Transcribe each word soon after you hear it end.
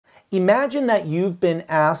Imagine that you've been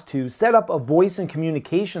asked to set up a voice and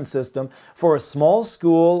communication system for a small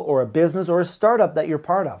school or a business or a startup that you're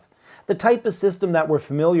part of. The type of system that we're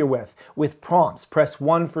familiar with prompts, press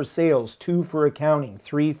 1 for sales, 2 for accounting,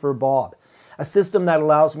 3 for Bob. A system that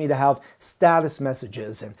allows me to have status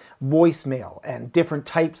messages and voicemail and different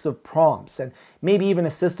types of prompts, and maybe even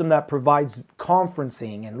a system that provides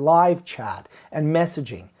conferencing and live chat and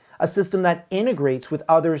messaging. A system that integrates with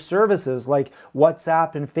other services like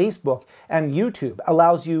WhatsApp and Facebook and YouTube,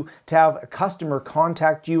 allows you to have a customer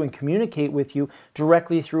contact you and communicate with you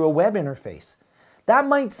directly through a web interface. That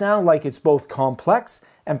might sound like it's both complex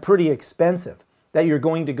and pretty expensive, that you're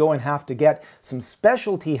going to go and have to get some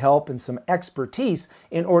specialty help and some expertise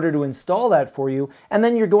in order to install that for you, and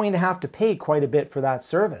then you're going to have to pay quite a bit for that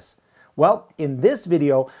service. Well, in this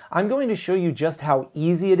video, I'm going to show you just how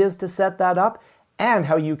easy it is to set that up and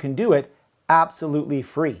how you can do it absolutely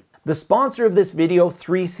free. The sponsor of this video,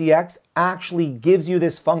 3CX, actually gives you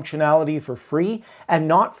this functionality for free, and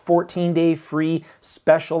not 14-day free,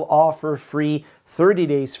 special offer free, 30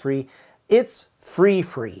 days free. It's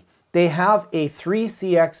free. They have a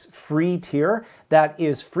 3CX free tier that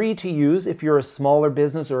is free to use if you're a smaller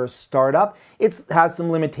business or a startup. It has some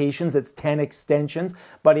limitations, it's 10 extensions,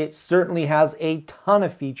 but it certainly has a ton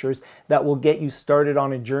of features that will get you started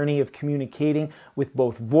on a journey of communicating with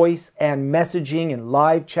both voice and messaging and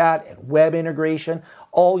live chat and web integration,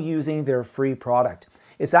 all using their free product.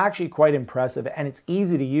 It's actually quite impressive and it's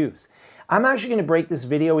easy to use. I'm actually going to break this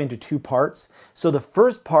video into 2 parts. So the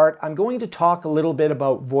first part, I'm going to talk a little bit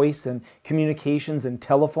about voice and communications and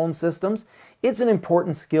telephone systems. It's an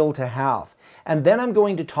important skill to have. And then I'm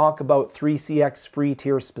going to talk about 3CX free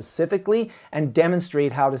tier specifically and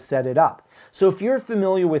demonstrate how to set it up. So if you're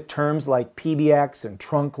familiar with terms like PBX and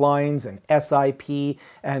trunk lines and SIP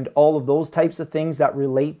and all of those types of things that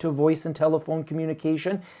relate to voice and telephone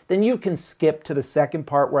communication, then you can skip to the second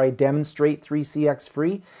part where I demonstrate 3CX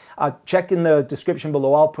free. Check in the description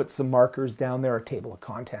below, I'll put some markers down there, a table of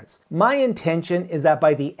contents. My intention is that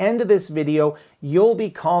by the end of this video, you'll be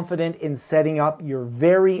confident in setting up your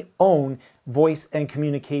very own voice and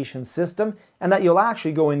communication system, and that you'll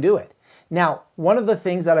actually go and do it. Now, one of the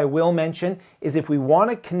things that I will mention is if we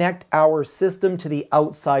want to connect our system to the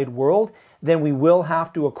outside world, then we will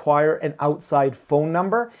have to acquire an outside phone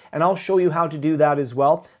number, and I'll show you how to do that as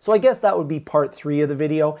well. So I guess that would be part 3 of the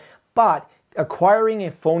video, but acquiring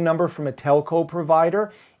a phone number from a telco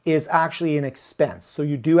provider is actually an expense. So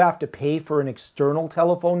you do have to pay for an external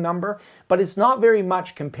telephone number, but it's not very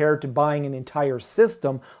much compared to buying an entire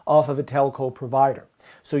system off of a telco provider.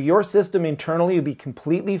 So your system internally will be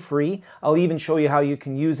completely free. I'll even show you how you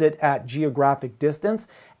can use it at geographic distance.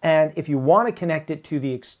 And if you want to connect it to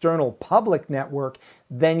the external public network,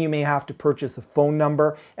 then you may have to purchase a phone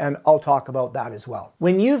number, and I'll talk about that as well.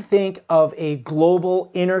 When you think of a global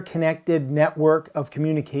interconnected network of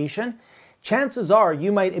communication, chances are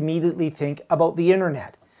you might immediately think about the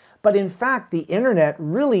internet. But in fact, the internet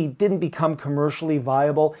really didn't become commercially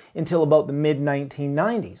viable until about the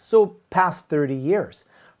mid-1990s, so past 30 years.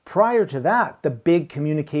 Prior to that, the big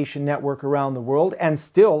communication network around the world, and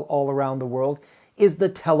still all around the world, is the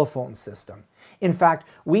telephone system. In fact,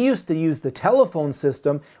 we used to use the telephone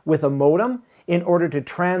system with a modem in order to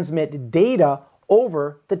transmit data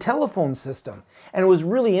over the telephone system. And it was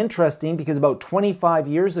really interesting because about 25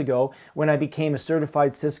 years ago, when I became a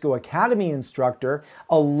certified Cisco Academy instructor,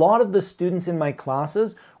 a lot of the students in my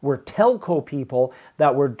classes were telco people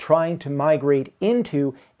that were trying to migrate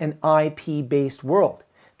into an IP-based world.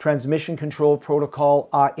 Transmission Control Protocol,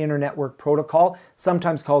 Internetwork Protocol,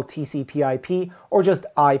 sometimes called TCP/IP, or just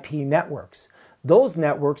IP networks. Those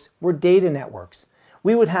networks were data networks.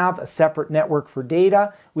 We would have a separate network for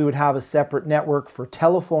data, we would have a separate network for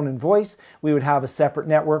telephone and voice, we would have a separate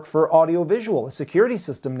network for audiovisual, a security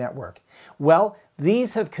system network. Well,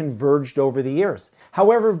 these have converged over the years.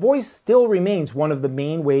 However, voice still remains one of the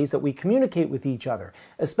main ways that we communicate with each other,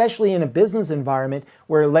 especially in a business environment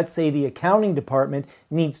where, let's say, the accounting department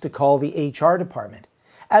needs to call the HR department.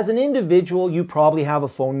 As an individual, you probably have a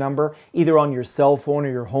phone number, either on your cell phone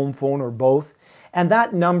or your home phone or both. And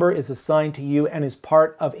that number is assigned to you and is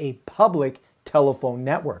part of a public telephone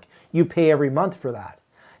network. You pay every month for that.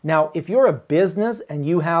 Now, if you're a business and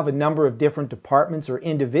you have a number of different departments or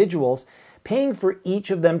individuals, paying for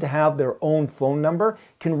each of them to have their own phone number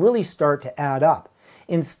can really start to add up.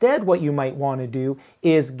 Instead, what you might want to do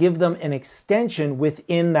is give them an extension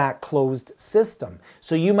within that closed system.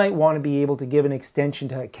 So you might want to be able to give an extension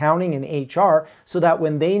to accounting and HR so that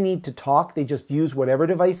when they need to talk, they just use whatever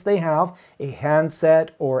device they have, a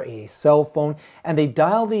handset or a cell phone, and they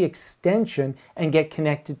dial the extension and get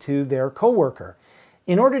connected to their coworker.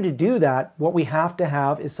 In order to do that, what we have to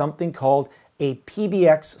have is something called a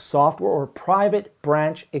PBX software or private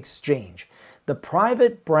branch exchange. The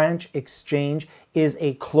private branch exchange is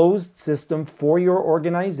a closed system for your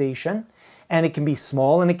organization, and it can be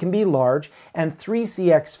small and it can be large, and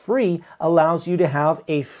 3CX Free allows you to have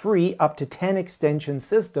a free up to 10 extension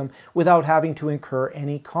system without having to incur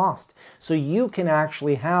any cost. So you can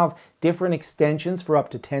actually have different extensions for up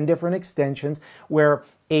to 10 different extensions where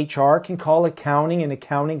HR can call accounting and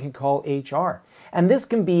accounting can call HR. And this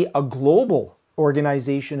can be a global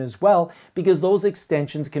organization as well, because those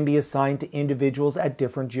extensions can be assigned to individuals at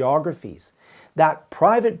different geographies. That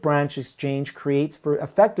private branch exchange creates for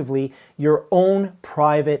effectively your own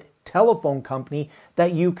private telephone company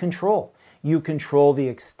that you control. You control the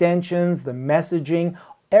extensions, the messaging,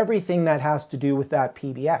 everything that has to do with that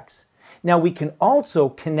PBX. Now we can also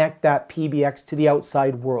connect that PBX to the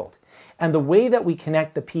outside world. And the way that we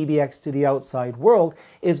connect the PBX to the outside world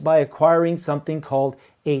is by acquiring something called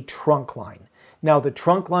a trunk line. Now the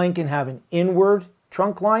trunk line can have an inward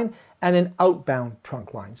trunk line and an outbound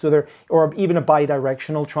trunk line. Or even a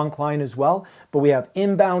bidirectional trunk line as well, but we have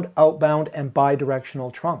inbound, outbound, and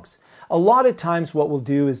bidirectional trunks. A lot of times what we'll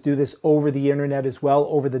do is do this over the internet as well,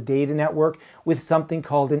 over the data network, with something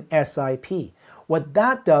called an SIP. What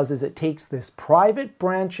that does is it takes this private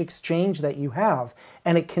branch exchange that you have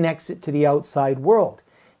and it connects it to the outside world.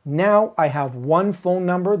 Now I have one phone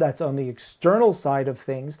number that's on the external side of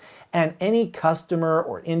things, and any customer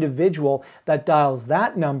or individual that dials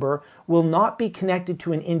that number will not be connected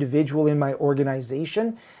to an individual in my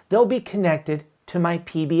organization. They'll be connected to my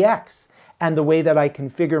PBX. And the way that I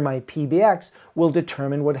configure my PBX will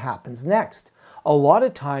determine what happens next. A lot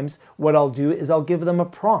of times what I'll do is I'll give them a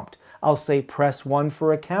prompt. I'll say press 1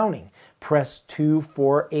 for accounting, press 2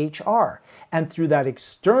 for HR. And through that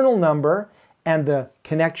external number and the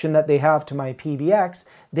connection that they have to my PBX,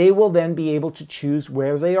 they will then be able to choose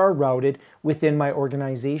where they are routed within my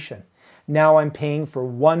organization. Now I'm paying for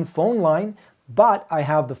one phone line, but I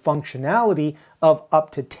have the functionality of up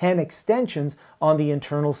to 10 extensions on the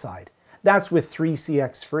internal side. That's with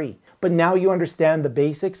 3CX Free. But now you understand the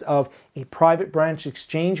basics of a private branch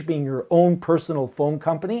exchange being your own personal phone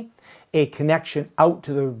company, a connection out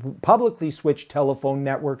to the publicly switched telephone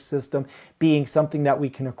network system being something that we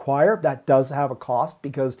can acquire. That does have a cost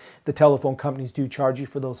because the telephone companies do charge you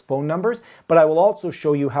for those phone numbers, but I will also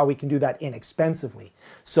show you how we can do that inexpensively.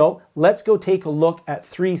 So let's go take a look at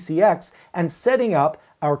 3CX and setting up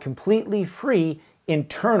our completely free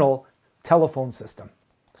internal telephone system.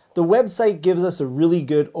 The website gives us a really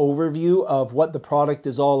good overview of what the product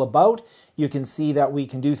is all about. You can see that we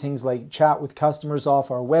can do things like chat with customers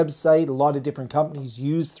off our website. A lot of different companies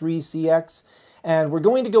use 3CX. And we're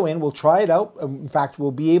going to go in, we'll try it out. In fact,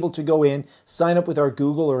 we'll be able to go in, sign up with our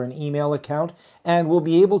Google or an email account, and we'll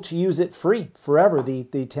be able to use it free forever, the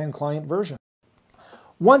 10 client version.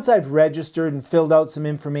 Once I've registered and filled out some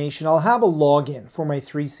information, I'll have a login for my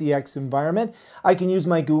 3CX environment. I can use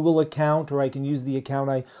my Google account, or I can use the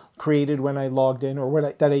account I created when I logged in, or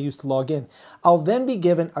that I used to log in. I'll then be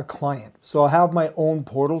given a client. So I'll have my own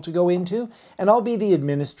portal to go into, and I'll be the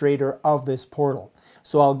administrator of this portal.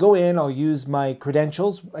 So I'll go in, I'll use my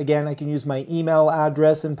credentials. Again, I can use my email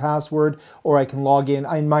address and password, or I can log in.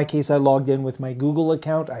 In my case, I logged in with my Google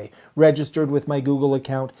account. I registered with my Google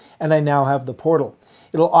account, and I now have the portal.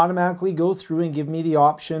 It'll automatically go through and give me the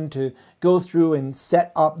option to go through and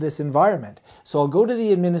set up this environment. So I'll go to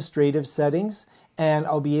the administrative settings, and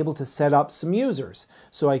I'll be able to set up some users.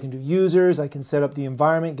 So I can do users, I can set up the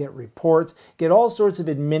environment, get reports, get all sorts of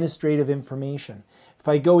administrative information. If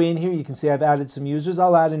I go in here, you can see I've added some users.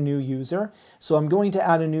 I'll add a new user. So I'm going to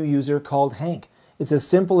add a new user called Hank. It's as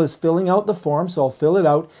simple as filling out the form, so I'll fill it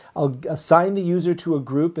out. I'll assign the user to a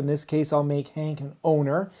group. In this case, I'll make Hank an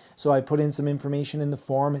owner. So I put in some information in the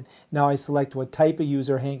form, and now I select what type of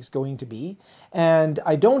user Hank's going to be. And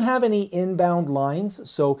I don't have any inbound lines,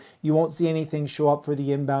 so you won't see anything show up for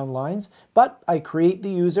the inbound lines, but I create the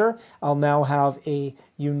user. I'll now have a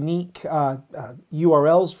unique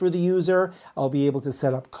URLs for the user. I'll be able to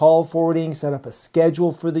set up call forwarding, set up a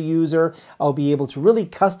schedule for the user. I'll be able to really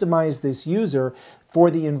customize this user for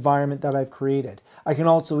the environment that I've created. I can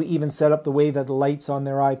also even set up the way that the lights on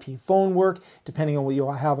their IP phone work, depending on whether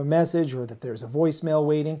I have a message or that there's a voicemail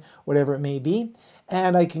waiting, whatever it may be.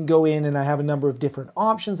 And I can go in and I have a number of different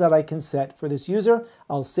options that I can set for this user.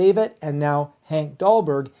 I'll save it, and now Hank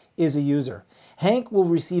Dahlberg is a user. Hank will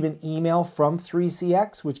receive an email from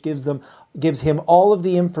 3CX, which gives him all of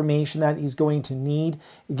the information that he's going to need.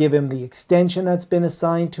 Give him the extension that's been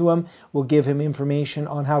assigned to him. We'll give him information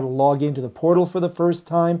on how to log into the portal for the first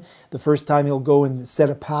time. The first time he'll go and set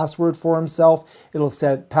a password for himself. It'll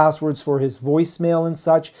set passwords for his voicemail and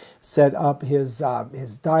such, set up his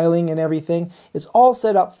dialing and everything. It's all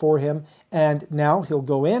set up for him. And now he'll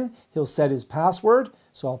go in, he'll set his password.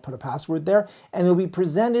 So I'll put a password there, and he'll be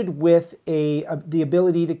presented with the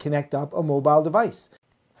ability to connect up a mobile device.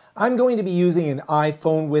 I'm going to be using an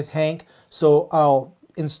iPhone with Hank, so I'll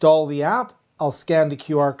install the app, I'll scan the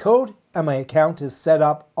QR code, and my account is set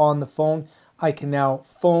up on the phone. I can now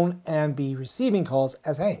phone and be receiving calls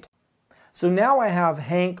as Hank. So now I have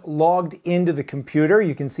Hank logged into the computer.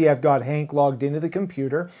 You can see I've got Hank logged into the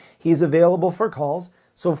computer. He's available for calls,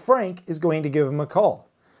 so Frank is going to give him a call.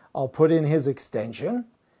 I'll put in his extension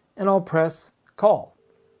and I'll press call.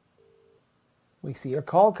 We see a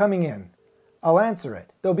call coming in. I'll answer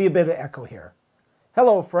it. There'll be a bit of echo here.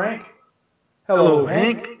 Hello, Frank. Hello,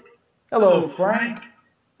 Hank. Hello, Frank.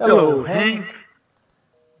 Hello, Hank.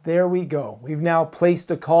 There we go. We've now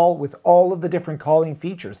placed a call with all of the different calling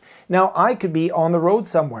features. Now, I could be on the road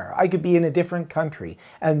somewhere. I could be in a different country.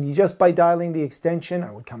 And just by dialing the extension,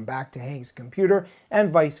 I would come back to Hank's computer and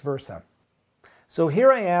vice versa. So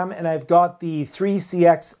here I am, and I've got the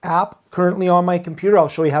 3CX app currently on my computer. I'll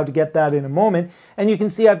show you how to get that in a moment. And you can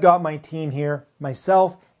see I've got my team here,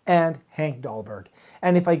 myself and Hank Dahlberg.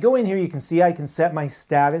 And if I go in here, you can see I can set my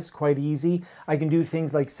status quite easy. I can do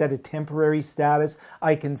things like set a temporary status.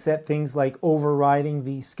 I can set things like overriding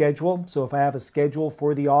the schedule. So if I have a schedule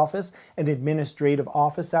for the office and administrative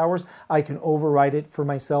office hours, I can override it for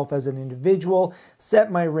myself as an individual,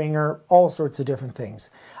 set my ringer, all sorts of different things.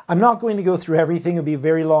 I'm not going to go through everything. It'll be a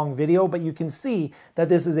very long video, but you can see that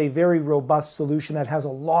this is a very robust solution that has a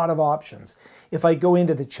lot of options. If I go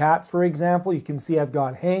into the chat, for example, you can see I've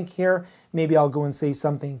got Hank here. Maybe I'll go and say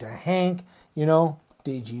something to Hank, you know,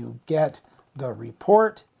 did you get the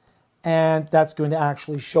report? And that's going to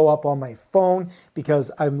actually show up on my phone because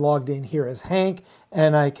I'm logged in here as Hank,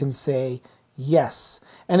 and I can say yes.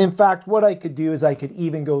 And in fact, what I could do is I could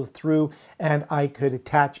even go through and I could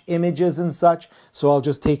attach images and such. So I'll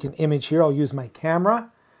just take an image here. I'll use my camera,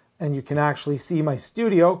 and you can actually see my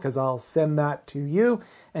studio because I'll send that to you,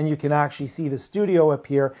 and you can actually see the studio up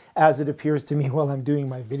here as it appears to me while I'm doing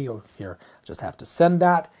my video here. Just have to send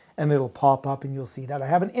that and it'll pop up and you'll see that I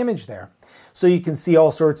have an image there. So you can see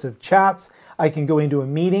all sorts of chats. I can go into a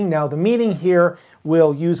meeting. Now the meeting here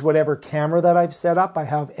will use whatever camera that I've set up. I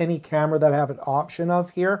have any camera that I have an option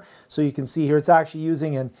of here. So you can see here it's actually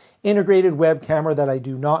using an integrated web camera that I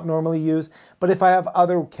do not normally use. But if I have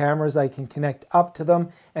other cameras, I can connect up to them.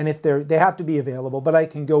 And if they have to be available, but I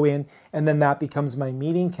can go in and then that becomes my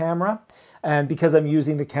meeting camera. And because I'm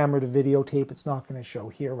using the camera to videotape, it's not going to show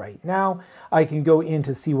here right now. I can go in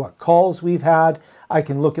to see what calls we've had. I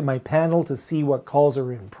can look at my panel to see what calls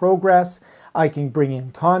are in progress. I can bring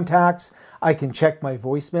in contacts. I can check my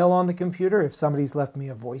voicemail on the computer if somebody's left me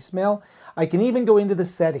a voicemail. I can even go into the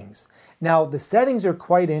settings. Now, the settings are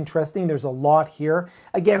quite interesting. There's a lot here.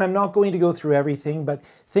 Again, I'm not going to go through everything, but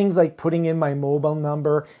things like putting in my mobile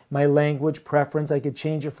number, my language preference, I could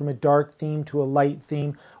change it from a dark theme to a light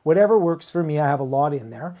theme. Whatever works for me, I have a lot in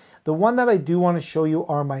there. The one that I do want to show you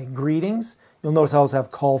are my greetings. You'll notice I also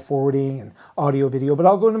have call forwarding and audio video, but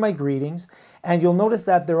I'll go into my greetings, and you'll notice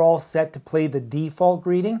that they're all set to play the default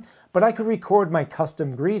greeting, but I could record my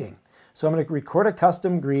custom greeting. So I'm going to record a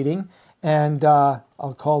custom greeting, and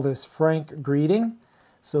I'll call this Frank Greeting.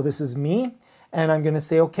 So this is me, and I'm going to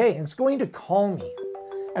say okay, and it's going to call me,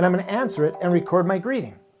 and I'm going to answer it and record my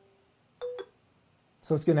greeting.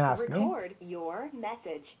 So it's going to ask me. Record your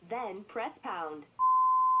message, then press pound.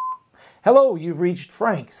 Hello, you've reached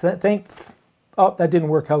Frank. Oh, that didn't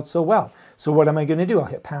work out so well. So what am I going to do? I'll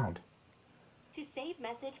hit pound. To save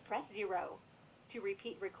message, press 0. To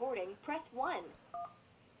repeat recording, press 1.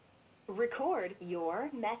 Record your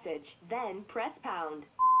message, then press pound.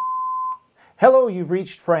 Hello, you've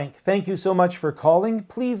reached Frank. Thank you so much for calling.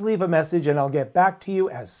 Please leave a message and I'll get back to you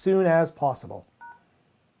as soon as possible.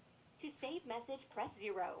 To save message, press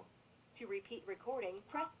 0. To repeat recording,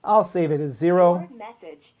 press... I'll save it as 0. Your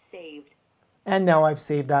message saved. And now I've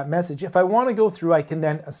saved that message. If I want to go through, I can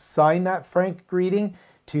then assign that Frank greeting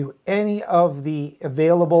to any of the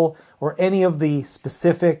available or any of the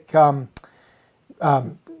specific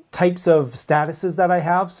types of statuses that I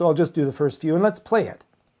have. So I'll just do the first few and let's play it.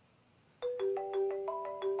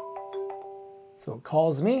 So it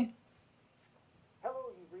calls me.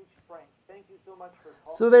 Hello, you've reached Frank. Thank you so much for calling.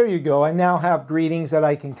 So there you go. I now have greetings that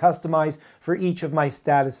I can customize for each of my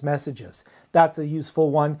status messages. That's a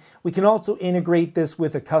useful one. We can also integrate this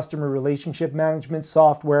with a customer relationship management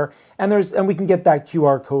software, and we can get that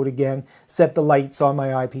QR code again, set the lights on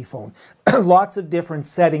my IP phone. Lots of different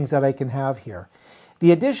settings that I can have here.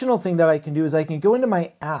 The additional thing that I can do is I can go into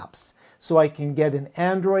my apps. So I can get an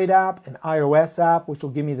Android app, an iOS app, which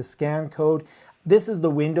will give me the scan code. This is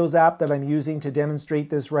the Windows app that I'm using to demonstrate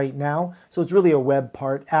this right now. So it's really a web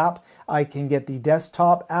part app. I can get the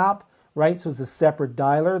desktop app, right? So it's a separate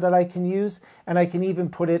dialer that I can use, and I can even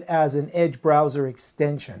put it as an Edge browser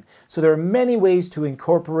extension. So there are many ways to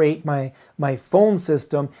incorporate my phone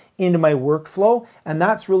system into my workflow, and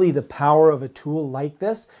that's really the power of a tool like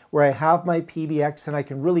this, where I have my PBX and I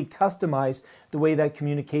can really customize the way that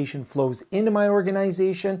communication flows into my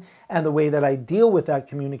organization and the way that I deal with that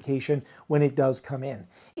communication when it does come in.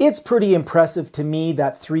 It's pretty impressive to me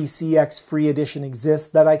that 3CX free edition exists,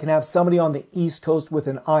 that I can have somebody on the East Coast with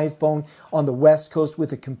an iPhone, on the West Coast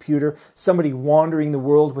with a computer, somebody wandering the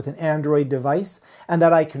world with an Android device, and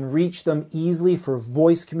that I can reach them easily for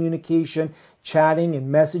voice communication, chatting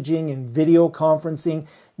and messaging and video conferencing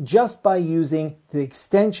just by using the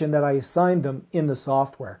extension that I assigned them in the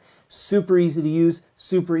software. Super easy to use,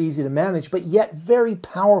 super easy to manage, but yet very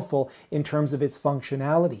powerful in terms of its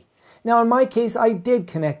functionality. Now, in my case, I did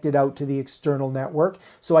connect it out to the external network.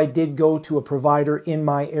 So I did go to a provider in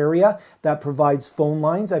my area that provides phone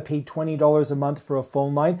lines. I paid $20 a month for a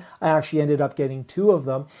phone line. I actually ended up getting 2 of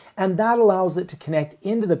them. And that allows it to connect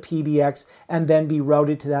into the PBX and then be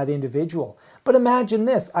routed to that individual. But imagine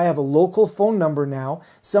this, I have a local phone number now.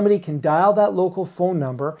 Somebody can dial that local phone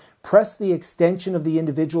number, press the extension of the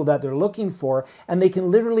individual that they're looking for, and they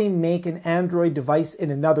can literally make an Android device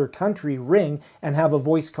in another country ring and have a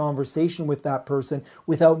voice conversation with that person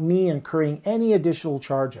without me incurring any additional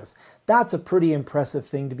charges. That's a pretty impressive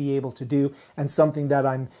thing to be able to do, and something that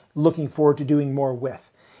I'm looking forward to doing more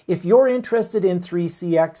with. If you're interested in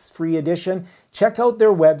 3CX Free Edition, check out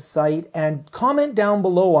their website and comment down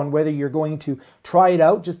below on whether you're going to try it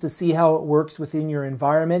out just to see how it works within your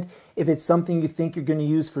environment, if it's something you think you're going to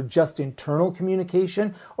use for just internal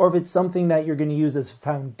communication, or if it's something that you're going to use as a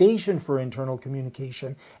foundation for internal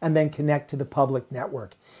communication and then connect to the public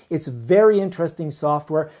network. It's very interesting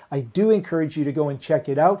software. I do encourage you to go and check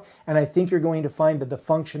it out, and I think you're going to find that the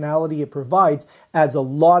functionality it provides adds a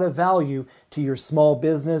lot of value to your small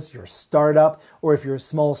business, your startup, or if you're a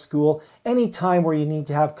small school. Any time where you need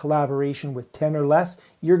to have collaboration with 10 or less,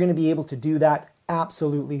 you're going to be able to do that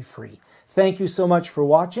absolutely free. Thank you so much for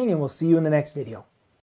watching, and we'll see you in the next video.